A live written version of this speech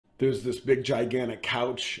there's this big gigantic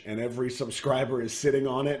couch and every subscriber is sitting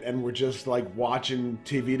on it and we're just like watching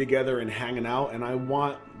TV together and hanging out, and I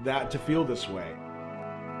want that to feel this way.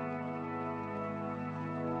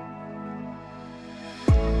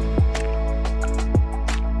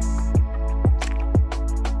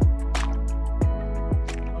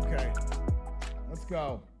 Okay, let's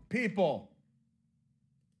go. People.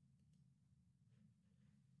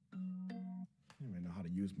 I don't even know how to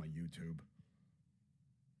use my YouTube.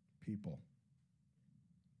 People.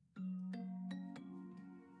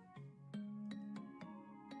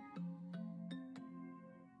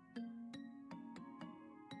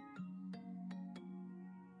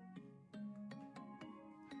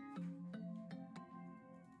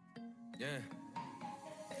 Yeah.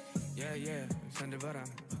 산들바람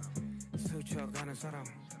스쳐가는 사람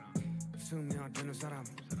스며드는 사람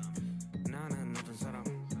나는 어떤 사람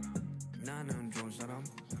나는 좋은 사람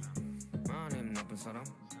아님 나쁜 사람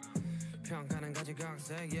평가는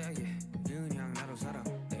가지각색 그냥 나로 살아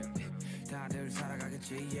다들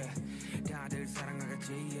살아가겠지 다들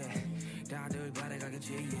사랑하겠지 다들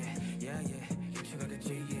바래가겠지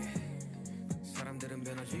겹쳐가겠지 사람들은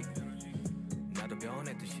변하지 나도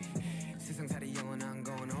변했듯이 세상살이 영원한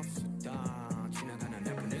건 없었다 지나가는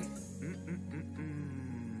해프닝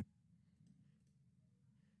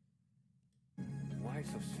Why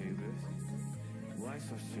so serious? Why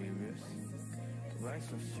so serious? Why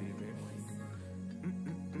so serious?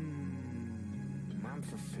 I'm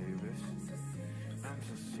so serious. I'm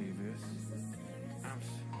so serious. I'm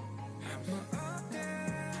so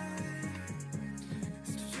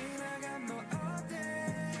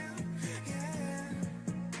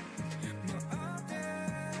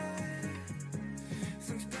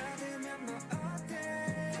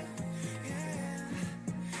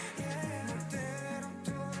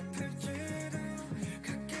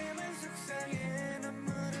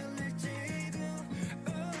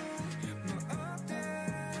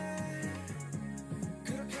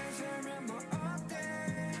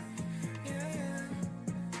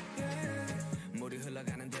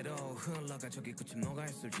흘러가 저기 끝이 뭐가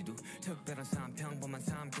있을지도 특별한 삶 평범한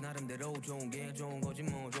삶 그 나름대로 좋은 게 좋은 거지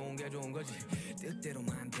뭐 좋은 게 좋은 거지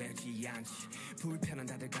뜻대로만 되지 않지 불편은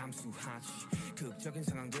다들 감수하지 극적인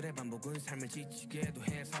상황들의 반복은 삶을 지치게도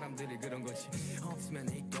해 사람들이 그런 거지 없으면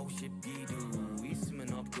있고 싶기도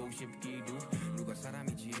있으면 없고 싶기도 누가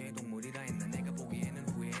사람이지 동물이라 했나 내가 보기에는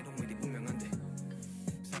후회 동물이 분명한데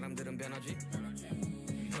사람들은 변하지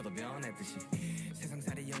너도 변했듯이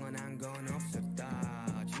세상살이 영원한 건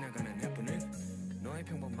없었다 지나가는 해프닝 너의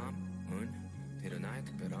평범함은 되려 나의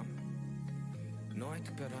특별함 너의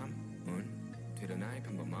특별함은 되려 나의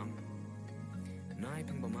평범함 나의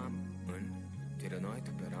평범함은 되려 너의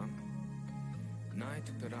특별함 나의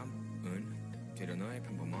특별함은 되려 너의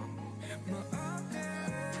평범함 뭐 어때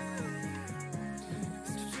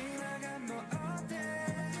지나간 뭐 어때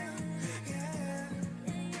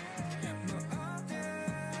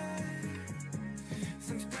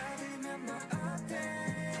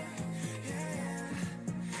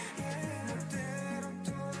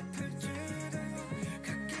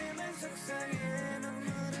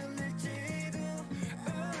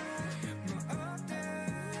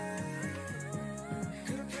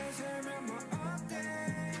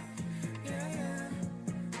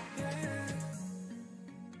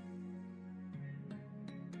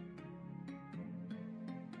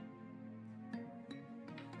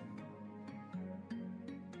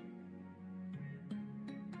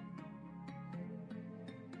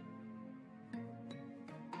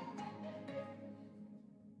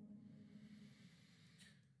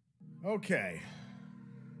Okay,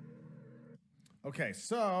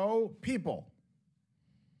 so people.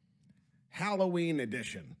 Halloween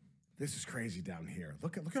edition. This is crazy down here.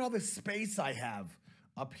 Look at all this space I have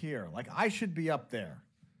up here. Like I should be up there.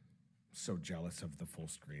 So jealous of the full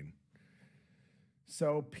screen.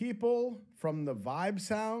 So people, from the vibe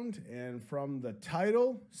sound and from the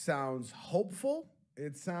title, sounds hopeful.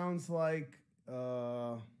 It sounds like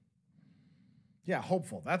yeah,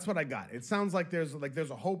 hopeful. That's what I got. It sounds like there's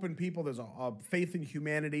a hope in people. There's a faith in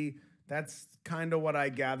humanity. That's kind of what I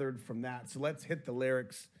gathered from that. So let's hit the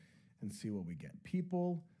lyrics and see what we get.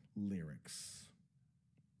 People, lyrics.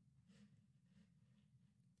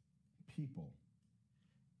 People.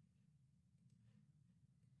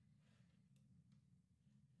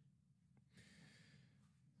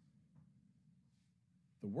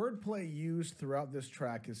 The wordplay used throughout this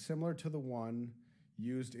track is similar to the one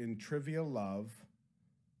used in Trivial Love,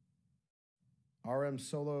 RM's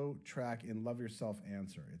solo track in Love Yourself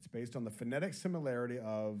Answer. It's based on the phonetic similarity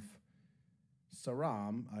of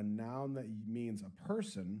saram, a noun that means a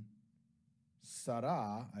person,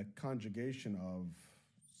 Sara, a conjugation of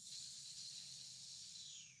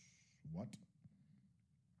what?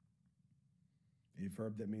 A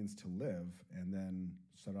verb that means to live, and then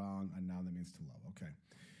sarang, a noun that means to love. Okay.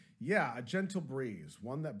 Yeah, a gentle breeze,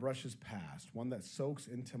 one that brushes past, one that soaks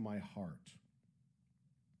into my heart.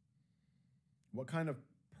 What kind of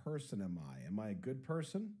person am I? Am I a good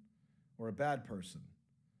person or a bad person?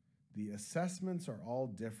 The assessments are all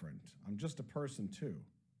different. I'm just a person too.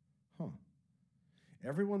 Huh.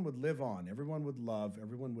 Everyone would live on, everyone would love,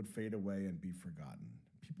 everyone would fade away and be forgotten.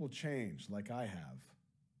 People change like I have.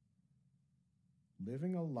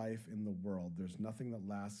 Living a life in the world, there's nothing that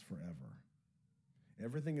lasts forever.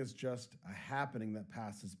 Everything is just a happening that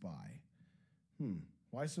passes by.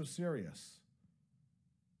 Why so serious?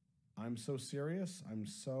 I'm so serious?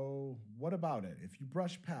 What about it? If you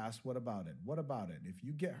brush past, what about it? What about it? If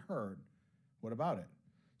you get hurt, what about it?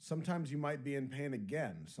 Sometimes you might be in pain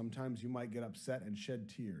again. Sometimes you might get upset and shed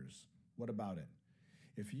tears. What about it?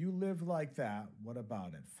 If you live like that, what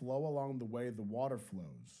about it? Flow along the way the water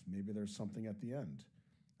flows. Maybe there's something at the end.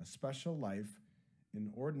 A special life,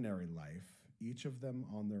 an ordinary life, each of them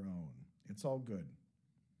on their own. It's all good.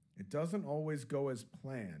 It doesn't always go as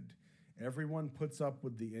planned. Everyone puts up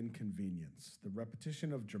with the inconvenience. The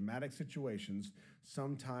repetition of dramatic situations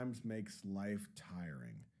sometimes makes life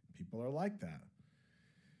tiring. People are like that.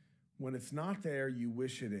 When it's not there, you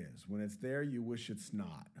wish it is. When it's there, you wish it's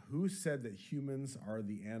not. Who said that humans are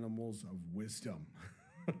the animals of wisdom?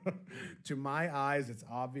 To my eyes, it's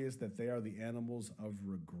obvious that they are the animals of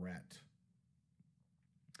regret.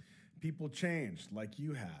 People change like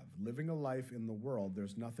you have. Living a life in the world,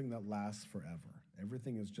 there's nothing that lasts forever.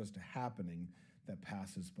 Everything is just a happening that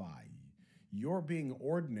passes by. Your being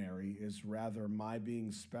ordinary is rather my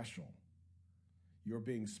being special. Your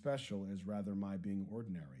being special is rather my being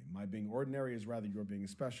ordinary. My being ordinary is rather your being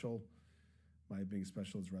special. My being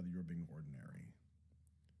special is rather your being ordinary.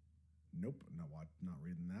 Nope, not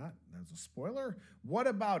reading that. That's a spoiler. What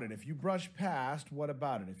about it? If you brush past, what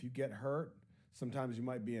about it? If you get hurt, sometimes you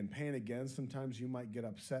might be in pain again. Sometimes you might get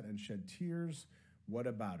upset and shed tears. What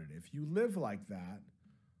about it? If you live like that,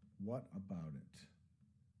 what about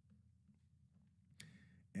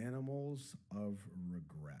it? Animals of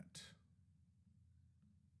regret.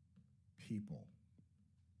 People.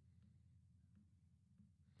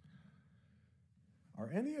 Are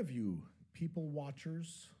any of you people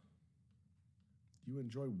watchers? Do you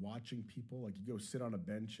enjoy watching people? Like you go sit on a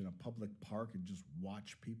bench in a public park and just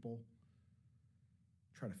watch people?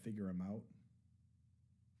 Try to figure them out?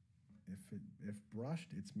 If brushed,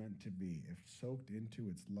 it's meant to be. If soaked into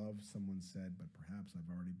its love, someone said, but perhaps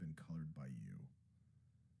I've already been colored by you.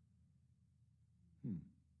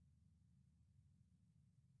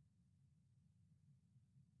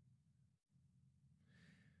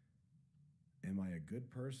 Am I a good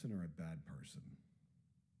person or a bad person?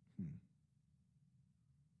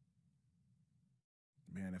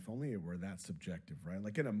 Man, if only it were that subjective, right?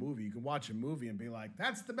 Like in a movie, you can watch a movie and be like,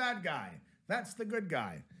 that's the bad guy. That's the good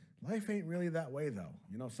guy. Life ain't really that way, though.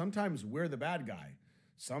 You know, sometimes we're the bad guy.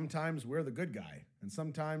 Sometimes we're the good guy. And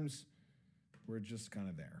sometimes we're just kind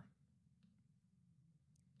of there.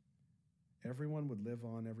 Everyone would live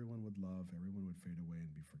on, everyone would love, everyone would fade away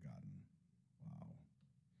and be forgotten. Wow.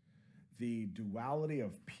 The duality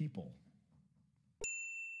of people